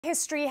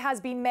History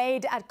has been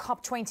made at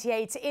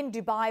COP28 in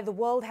Dubai. The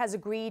world has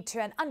agreed to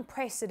an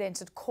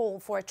unprecedented call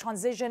for a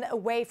transition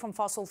away from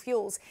fossil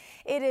fuels.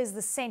 It is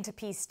the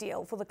centerpiece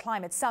deal for the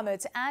climate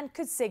summit and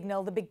could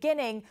signal the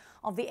beginning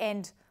of the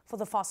end for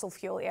the fossil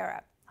fuel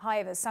era.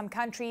 However, some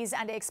countries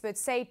and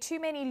experts say too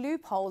many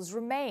loopholes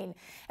remain.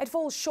 It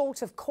falls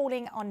short of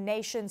calling on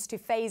nations to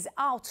phase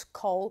out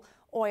coal,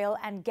 oil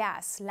and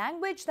gas,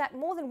 language that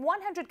more than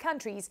 100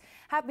 countries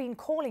have been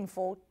calling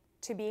for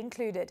to be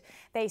included.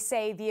 They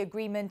say the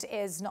agreement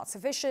is not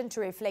sufficient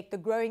to reflect the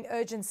growing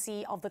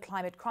urgency of the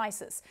climate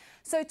crisis.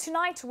 So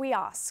tonight we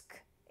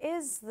ask,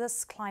 is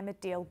this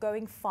climate deal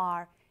going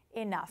far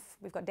enough?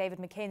 We've got David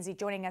Mackenzie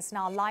joining us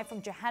now live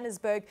from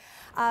Johannesburg.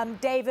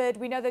 David,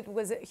 we know that it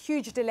was a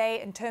huge delay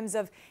in terms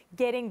of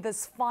getting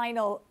this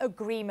final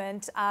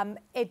agreement.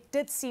 It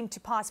did seem to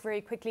pass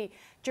very quickly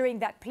during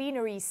that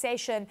plenary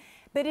session,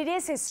 but it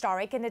is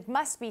historic, and it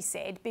must be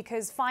said,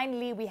 because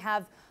finally we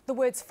have the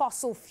words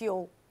fossil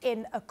fuel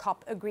in a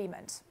COP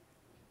agreement.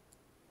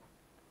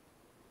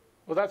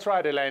 Well, that's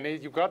right,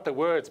 Eleni. You've got the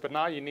words, but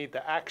now you need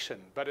the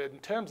action. But in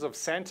terms of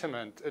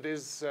sentiment, it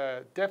is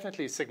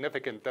definitely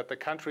significant that the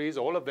countries,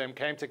 all of them,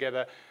 came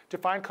together to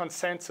find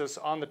consensus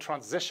on the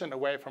transition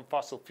away from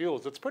fossil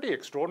fuels. It's pretty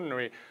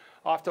extraordinary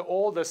after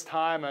all this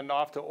time and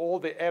after all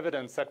the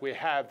evidence that we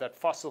have that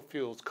fossil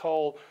fuels,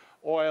 coal,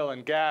 oil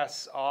and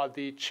gas, are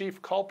the chief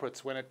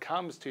culprits when it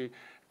comes to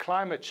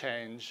climate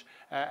change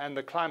and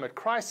the climate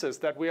crisis,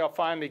 that we are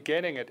finally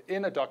getting it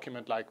in a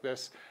document like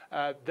this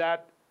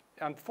that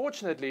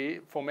unfortunately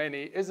for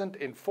many isn't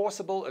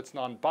enforceable, it's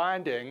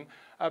non-binding,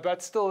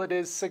 but still it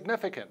is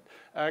significant.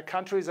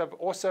 Countries have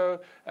also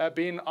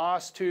been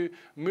asked to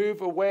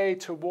move away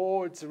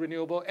towards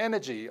renewable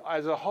energy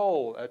as a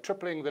whole,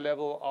 tripling the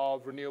level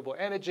of renewable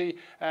energy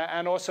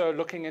and also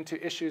looking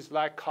into issues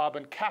like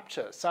carbon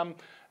capture. Some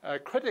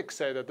critics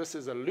say that this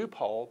is a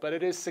loophole, but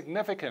it is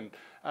significant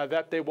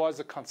that there was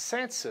a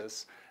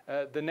consensus.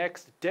 The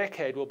next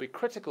decade will be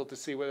critical to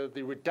see whether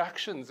the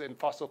reductions in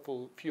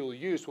fossil fuel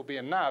use will be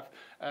enough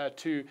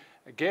to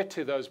get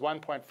to those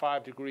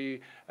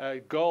 1.5-degree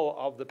goal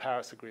of the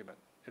Paris Agreement.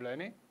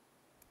 Eleni?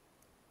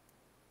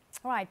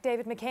 All right,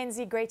 David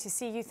Mackenzie, great to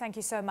see you. Thank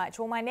you so much.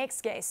 Well, my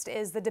next guest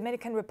is the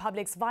Dominican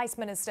Republic's Vice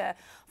Minister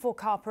for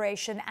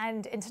Cooperation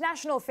and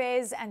International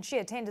Affairs, and she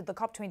attended the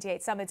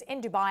COP28 summit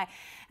in Dubai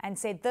and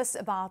said this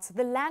about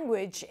the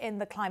language in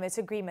the climate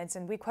agreement,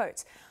 and we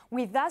quote,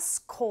 "We thus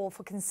call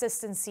for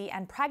consistency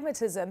and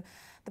pragmatism,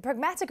 the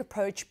pragmatic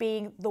approach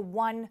being the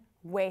one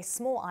where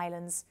small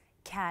islands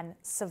can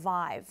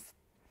survive."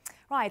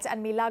 Right,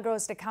 and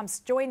Milagros de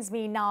Camps joins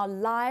me now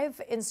live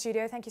in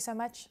studio. Thank you so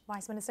much,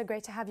 Vice Minister.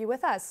 Great to have you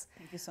with us.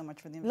 Thank you so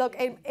much for the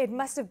invitation. Look, it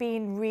must have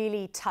been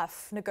really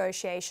tough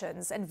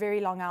negotiations and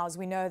very long hours.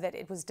 We know that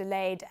it was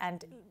delayed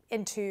and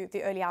into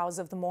the early hours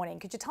of the morning.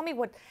 Could you tell me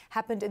what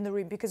happened in the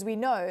room? Because we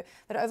know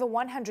that over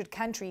 100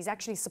 countries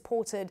actually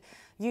supported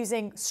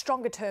using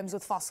stronger terms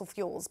with fossil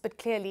fuels, but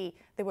clearly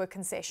there were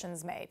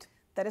concessions made.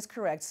 That is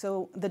correct.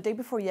 So the day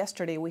before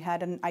yesterday, we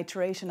had an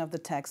iteration of the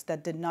text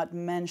that did not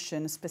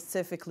mention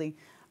specifically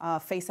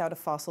phase out of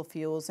fossil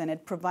fuels, and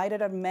it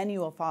provided a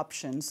menu of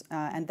options,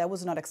 and that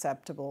was not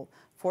acceptable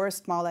for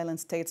small island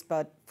states,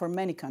 but for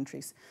many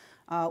countries.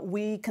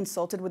 We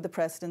consulted with the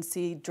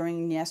presidency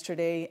during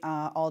yesterday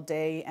all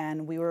day,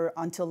 and we were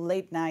until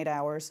late night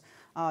hours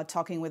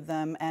talking with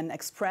them and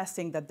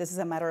expressing that this is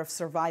a matter of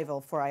survival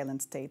for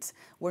island states.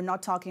 We're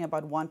not talking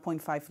about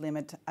 1.5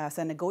 limit as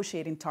a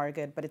negotiating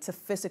target, but it's a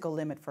physical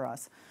limit for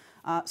us.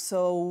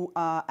 So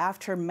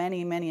after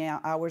many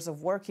hours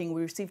of working,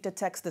 we received a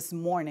text this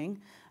morning,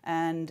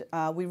 and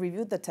we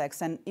reviewed the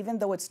text. And even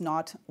though it's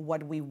not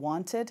what we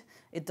wanted,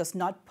 it does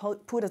not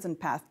put us in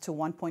path to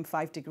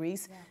 1.5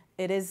 degrees.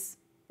 Yeah. It is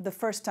the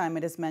first time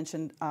it has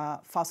mentioned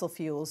fossil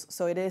fuels,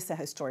 so it is a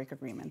historic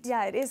agreement.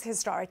 Yeah, it is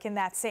historic in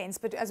that sense,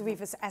 but as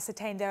we've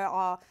ascertained, there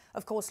are,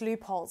 of course,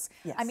 loopholes.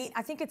 Yes. I mean,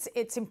 I think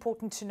it's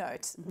important to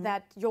note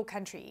that your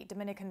country,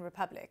 Dominican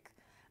Republic,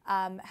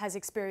 has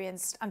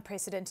experienced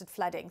unprecedented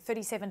flooding,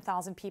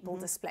 37,000 people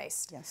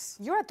displaced. Yes.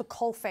 You're at the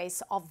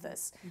coalface of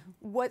this.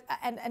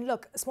 And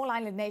look, small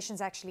island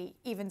nations actually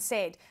even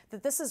said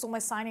that this is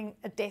almost signing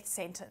a death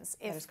sentence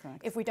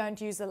if we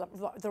don't use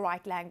the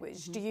right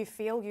language. Do you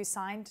feel you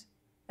signed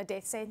a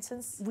death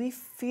sentence? We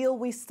feel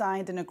we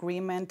signed an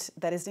agreement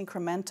that is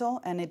incremental,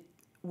 and it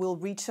will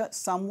reach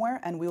somewhere,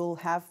 and we will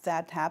have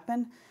that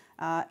happen,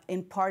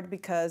 in part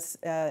because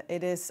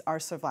it is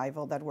our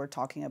survival that we're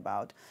talking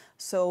about.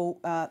 So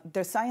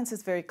the science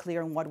is very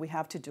clear on what we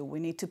have to do. We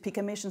need to peak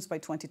emissions by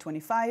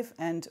 2025,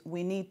 and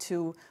we need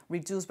to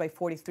reduce by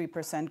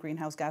 43%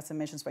 greenhouse gas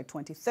emissions by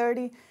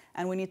 2030,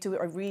 and we need to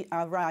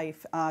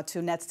arrive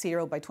to net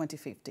zero by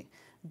 2050.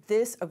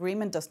 This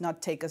agreement does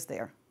not take us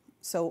there.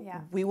 So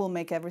we will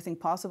make everything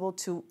possible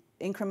to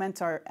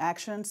increment our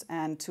actions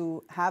and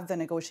to have the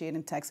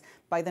negotiating text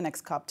by the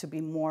next COP to be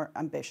more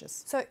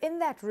ambitious. So in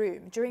that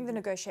room, during the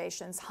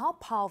negotiations, how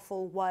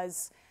powerful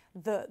was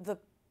the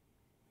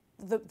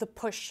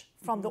push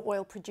from the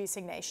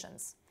oil-producing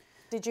nations?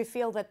 Did you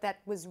feel that that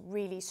was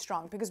really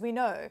strong? Because we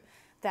know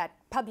that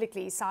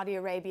publicly Saudi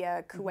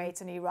Arabia,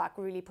 Kuwait and Iraq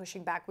were really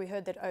pushing back. We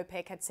heard that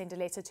OPEC had sent a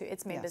letter to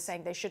its members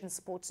saying they shouldn't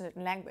support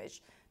certain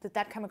language. Did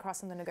that come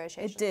across in the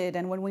negotiations? It did,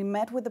 and when we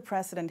met with the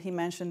president, he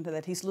mentioned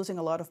that he's losing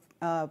a lot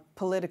of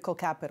political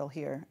capital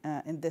here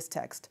in this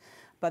text,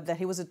 but that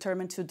he was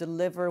determined to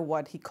deliver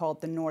what he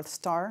called the North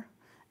Star.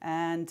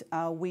 And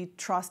we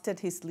trusted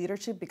his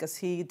leadership because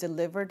he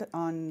delivered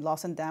on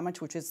loss and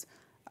damage, which is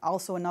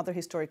also another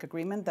historic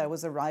agreement that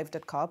was arrived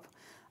at COP.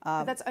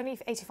 But that's only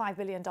 $85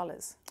 billion.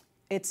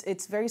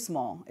 It's very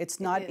small. It's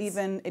not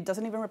even, it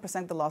doesn't even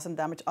represent the loss and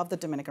damage of the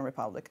Dominican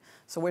Republic.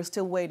 So we're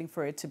still waiting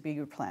for it to be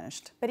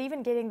replenished. But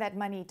even getting that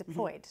money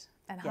deployed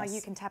and how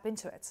you can tap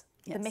into it,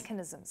 the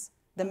mechanisms.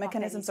 The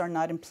mechanisms are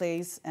not in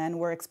place, and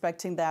we're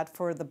expecting that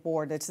for the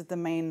board. It's the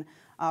main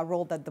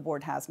role that the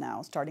board has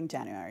now, starting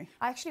January.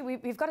 Actually,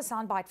 we've got a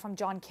soundbite from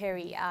John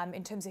Kerry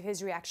in terms of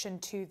his reaction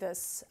to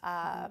this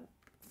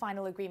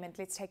final agreement.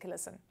 Let's take a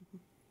listen.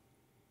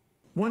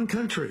 One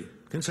country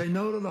can say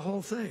no to the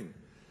whole thing.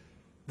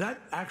 That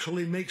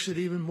actually makes it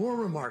even more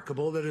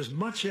remarkable that as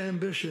much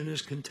ambition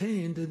is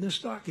contained in this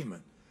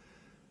document.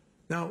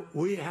 Now,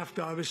 we have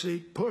to obviously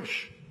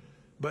push,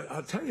 but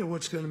I'll tell you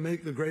what's going to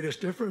make the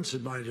greatest difference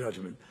in my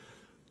judgment.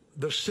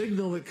 The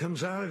signal that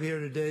comes out of here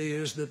today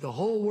is that the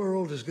whole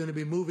world is going to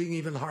be moving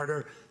even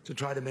harder to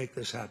try to make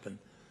this happen.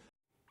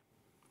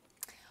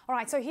 All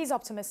right, so he's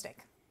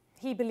optimistic.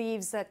 He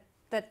believes that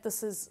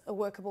this is a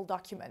workable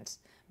document.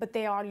 But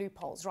there are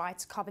loopholes,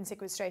 right? Carbon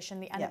sequestration,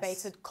 the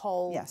unabated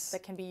coal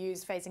that can be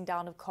used, phasing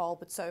down of coal,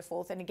 but so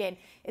forth. And again,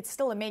 it's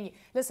still a menu.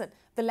 Listen,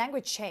 the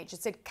language changed.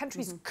 It said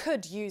countries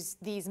could use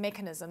these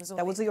mechanisms.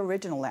 That was the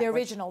original language. The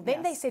original.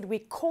 Then they said we're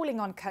calling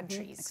on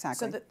countries.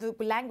 Exactly. So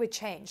the language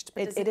changed.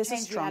 But it is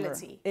change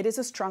reality? It is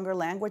a stronger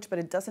language, but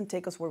it doesn't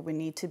take us where we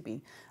need to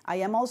be. I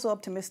am also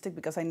optimistic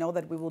because I know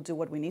that we will do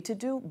what we need to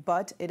do,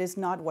 but it is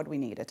not what we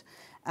needed.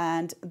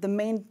 And the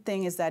main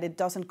thing is that it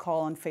doesn't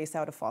call on phase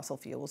out of fossil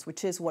fuels,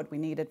 which is what we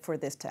needed for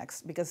this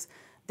text, because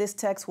this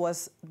text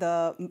was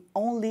the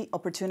only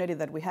opportunity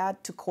that we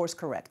had to course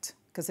correct,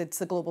 because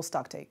it's a global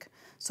stocktake.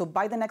 So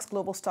by the next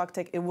global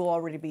stocktake, it will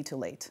already be too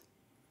late.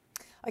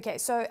 Okay,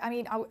 so I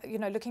mean,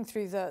 looking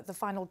through the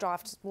final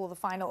draft or the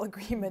final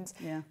agreement,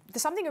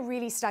 there's something that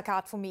really stuck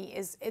out for me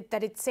is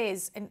that it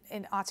says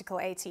in Article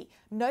 80,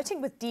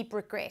 noting with deep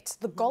regret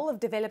the goal of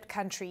developed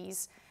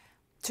countries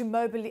to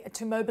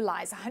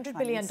mobilize $100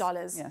 billion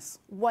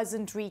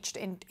wasn't reached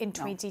in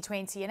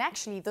 2020. And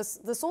actually,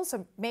 this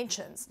also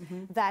mentions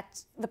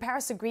that the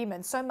Paris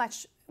Agreement, so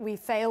much we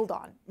failed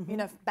on,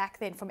 back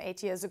then from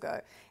 8 years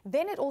ago.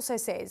 Then it also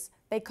says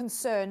they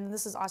concern, and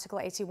this is Article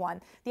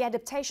 81, the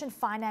adaptation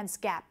finance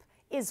gap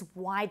is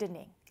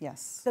widening.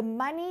 Yes. The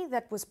money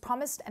that was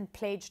promised and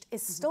pledged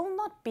is still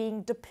not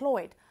being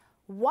deployed.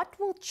 What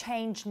will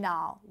change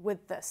now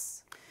with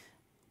this?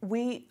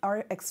 We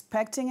are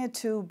expecting it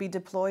to be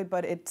deployed,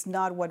 but it's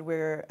not what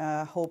we're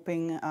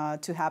hoping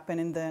to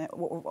happen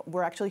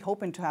we're actually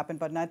hoping to happen,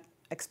 but not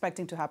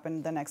expecting to happen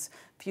in the next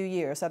few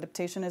years.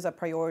 Adaptation is a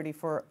priority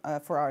for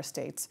our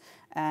states,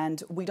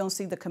 and we don't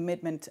see the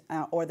commitment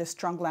or the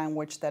strong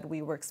language that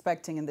we were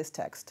expecting in this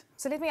text.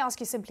 So let me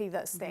ask you simply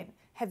this then.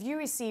 Have you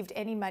received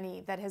any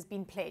money that has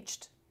been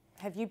pledged?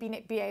 Have you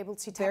been able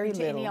to tap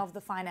into any of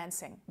the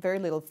financing? Very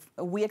little.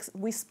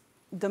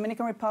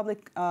 Dominican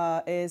Republic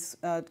is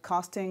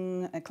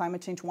costing climate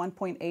change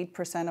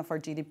 1.8% of our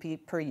GDP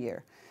per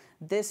year.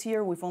 This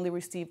year, we've only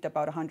received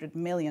about $100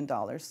 million,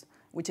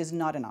 which is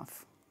not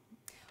enough.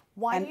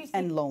 Why do you think,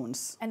 and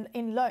loans. And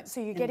in loans, so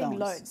you're getting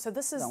loans. So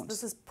this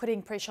is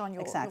putting pressure on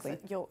your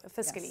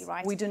fiscally,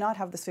 right? We do not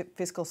have the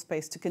fiscal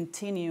space to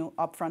continue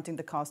upfronting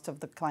the cost of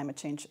the climate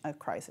change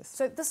crisis.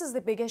 So this is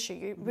the big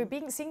issue. We're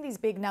seeing these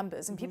big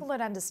numbers, and people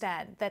don't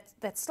understand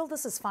that still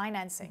this is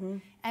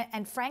financing.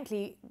 And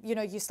frankly,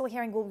 you're still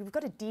hearing, well, we've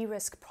got to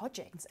de-risk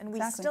projects, and we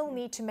still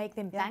need to make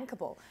them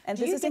bankable. And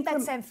do you think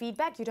that same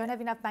feedback? You don't have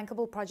enough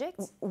bankable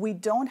projects? We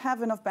don't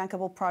have enough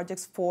bankable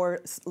projects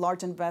for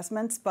large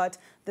investments, but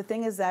the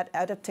thing is that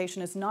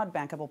adaptation is not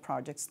bankable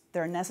projects.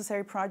 They're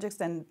necessary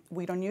projects, and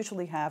we don't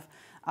usually have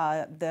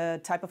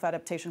the type of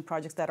adaptation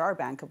projects that are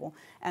bankable.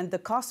 And the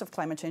cost of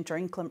climate change are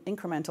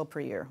incremental per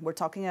year. We're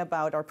talking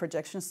about our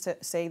projections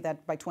say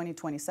that by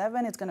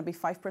 2027, it's going to be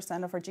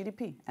 5% of our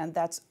GDP, and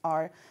that's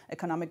our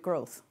economic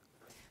growth.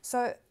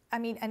 So, I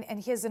mean,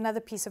 and here's another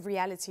piece of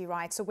reality,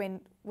 right? So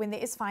when there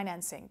is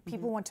financing,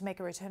 people want to make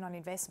a return on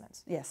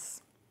investment.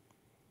 Yes.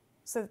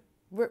 So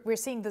we're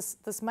seeing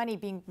this money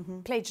being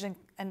pledged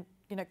and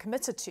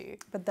committed to.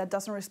 But that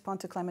doesn't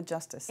respond to climate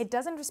justice. It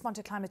doesn't respond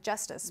to climate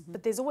justice,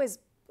 but there's always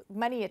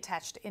money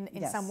attached in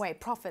some way,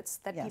 profits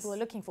that people are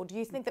looking for. Do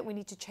you think that we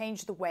need to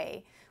change the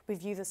way we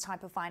view this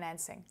type of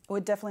financing?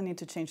 We definitely need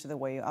to change the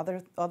way.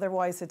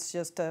 Otherwise, it's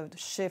just a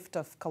shift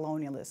of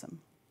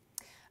colonialism.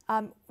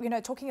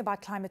 Talking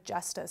about climate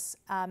justice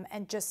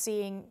and just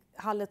seeing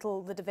how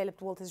little the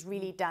developed world has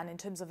really done in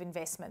terms of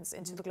investments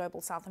into the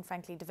global south and,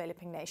 frankly,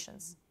 developing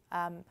nations.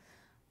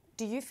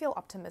 Do you feel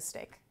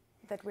optimistic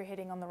that we're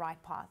heading on the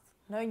right path,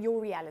 knowing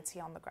your reality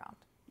on the ground?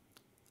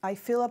 I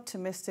feel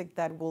optimistic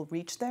that we'll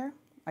reach there.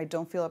 I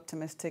don't feel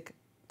optimistic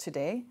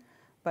today,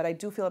 but I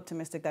do feel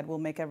optimistic that we'll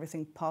make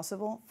everything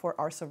possible for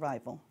our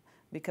survival,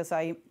 because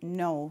I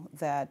know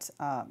that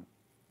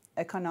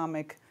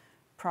economic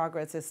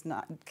progress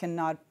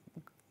cannot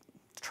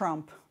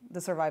trump the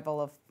survival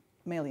of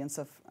millions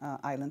of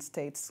island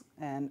states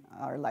and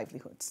our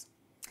livelihoods.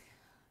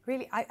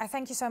 Really, I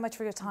thank you so much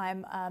for your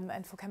time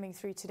and for coming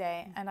through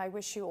today, and I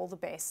wish you all the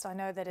best. I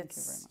know that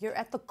you're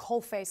at the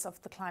coalface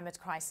of the climate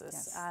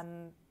crisis.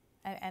 Yes.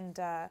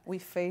 We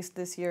faced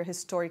this year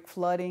historic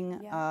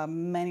flooding,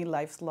 many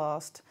lives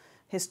lost,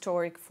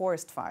 historic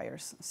forest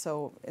fires.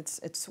 So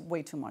it's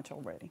way too much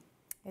already.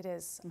 It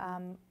is.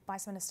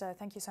 Vice Minister,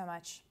 thank you so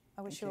much.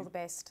 I wish you all the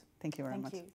best. Thank you very much. Thank you.